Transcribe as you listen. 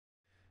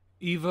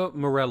Eva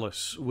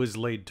Morales was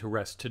laid to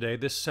rest today,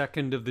 the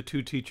second of the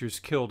two teachers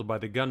killed by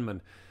the gunman.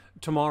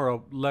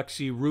 Tomorrow,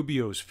 Lexi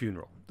Rubio's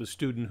funeral, the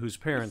student whose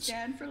parents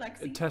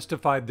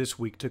testified this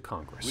week to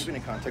Congress. We've been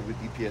in contact with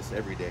DPS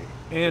every day.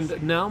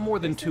 And now, more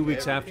than 2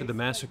 weeks after the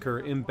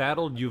massacre,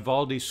 embattled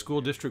Uvalde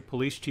School District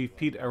Police Chief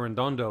Pete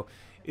Arredondo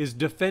is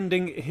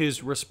defending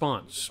his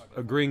response,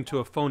 agreeing to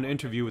a phone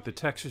interview with the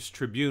Texas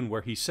Tribune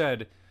where he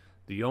said,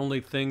 "The only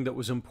thing that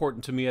was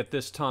important to me at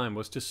this time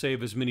was to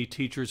save as many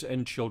teachers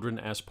and children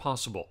as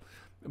possible."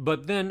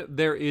 But then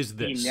there is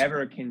this. He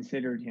never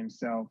considered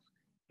himself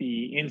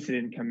the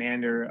incident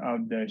commander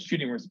of the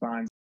shooting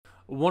response.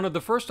 One of the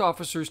first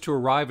officers to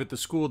arrive at the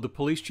school, the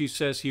police chief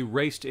says he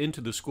raced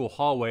into the school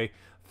hallway,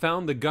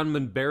 found the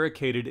gunman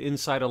barricaded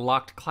inside a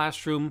locked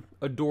classroom,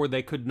 a door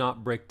they could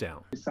not break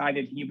down.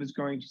 Decided he was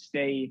going to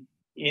stay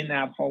in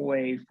that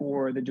hallway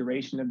for the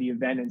duration of the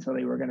event until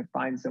they were going to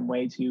find some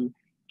way to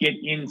get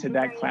into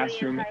that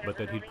classroom. But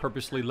that he'd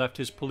purposely left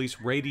his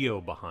police radio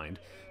behind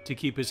to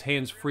keep his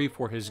hands free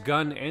for his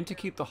gun and to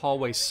keep the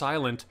hallway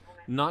silent,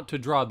 not to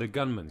draw the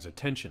gunman's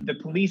attention. The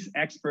police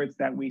experts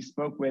that we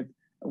spoke with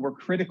were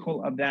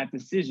critical of that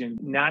decision.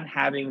 Not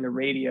having the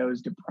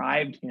radios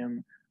deprived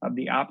him of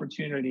the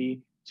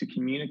opportunity to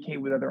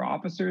communicate with other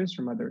officers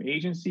from other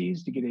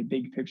agencies, to get a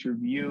big picture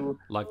view.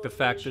 Like the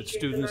fact that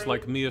students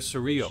like Mia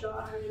Cirillo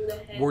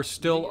were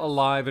still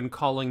alive and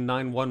calling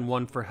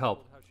 911 for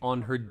help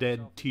on her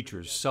dead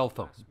teacher's cell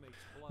phone.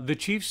 The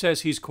chief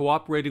says he's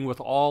cooperating with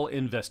all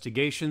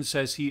investigations,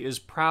 says he is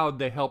proud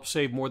they helped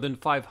save more than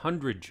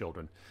 500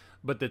 children,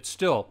 but that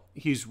still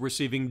he's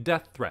receiving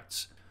death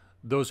threats.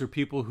 Those are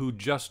people who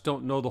just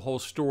don't know the whole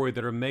story,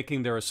 that are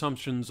making their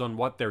assumptions on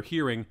what they're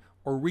hearing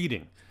or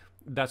reading.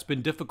 That's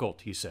been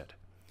difficult, he said.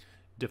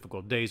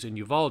 Difficult days in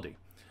Uvalde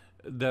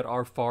that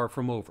are far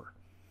from over.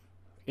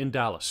 In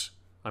Dallas,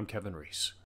 I'm Kevin Reese.